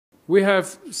We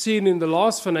have seen in the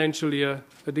last financial year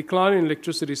a decline in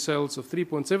electricity sales of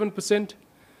 3.7%,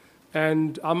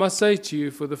 and I must say to you,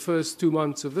 for the first 2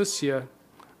 months of this year,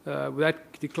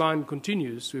 that decline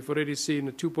continues. We've already seen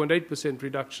a 2.8%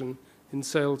 reduction in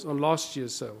sales on last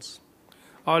year's sales.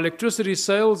 Our electricity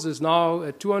sales is now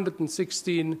at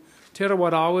 216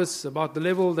 terawatt hours, about the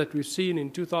level that we've seen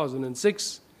in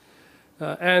 2006,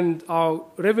 and our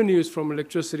revenues from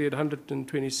electricity at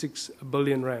 126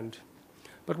 billion rand.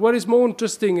 But what is more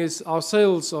interesting is our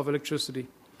sales of electricity.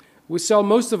 We sell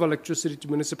most of our electricity to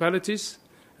municipalities,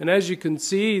 and as you can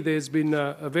see, there's been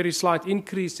a very slight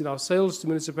increase in our sales to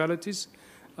municipalities,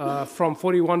 from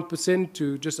 41%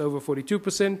 to just over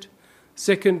 42%,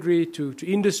 secondary to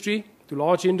industry, to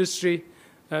large industry,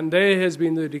 and there has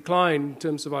been the decline in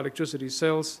terms of our electricity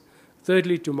sales,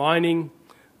 thirdly to mining,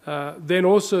 then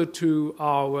also to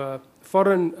our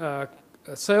foreign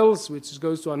sales, which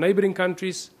goes to our neighboring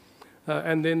countries,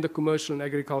 and then the commercial and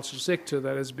agricultural sector.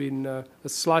 That has been a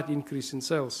slight increase in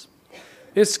sales.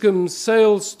 Eskom's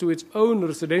sales to its own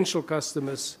residential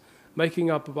customers, making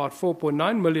up about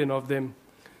 4.9 million of them,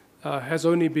 has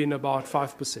only been about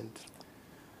 5%. In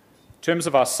terms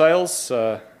of our sales,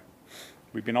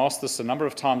 we've been asked this a number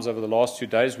of times over the last 2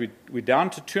 days. We're down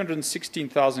to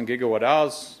 216,000 gigawatt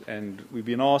hours, and we've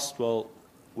been asked, well,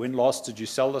 when last did you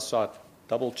sell this? So I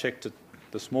double-checked it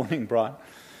this morning, Brian.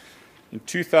 In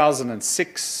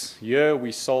 2006 year,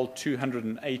 we sold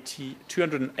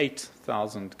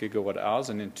 208,000 gigawatt hours,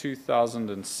 and in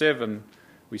 2007,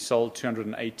 we sold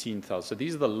 218,000. So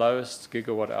these are the lowest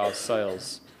gigawatt hour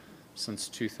sales since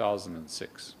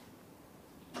 2006.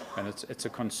 And it's a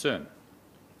concern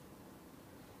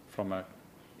from an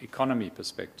economy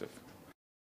perspective.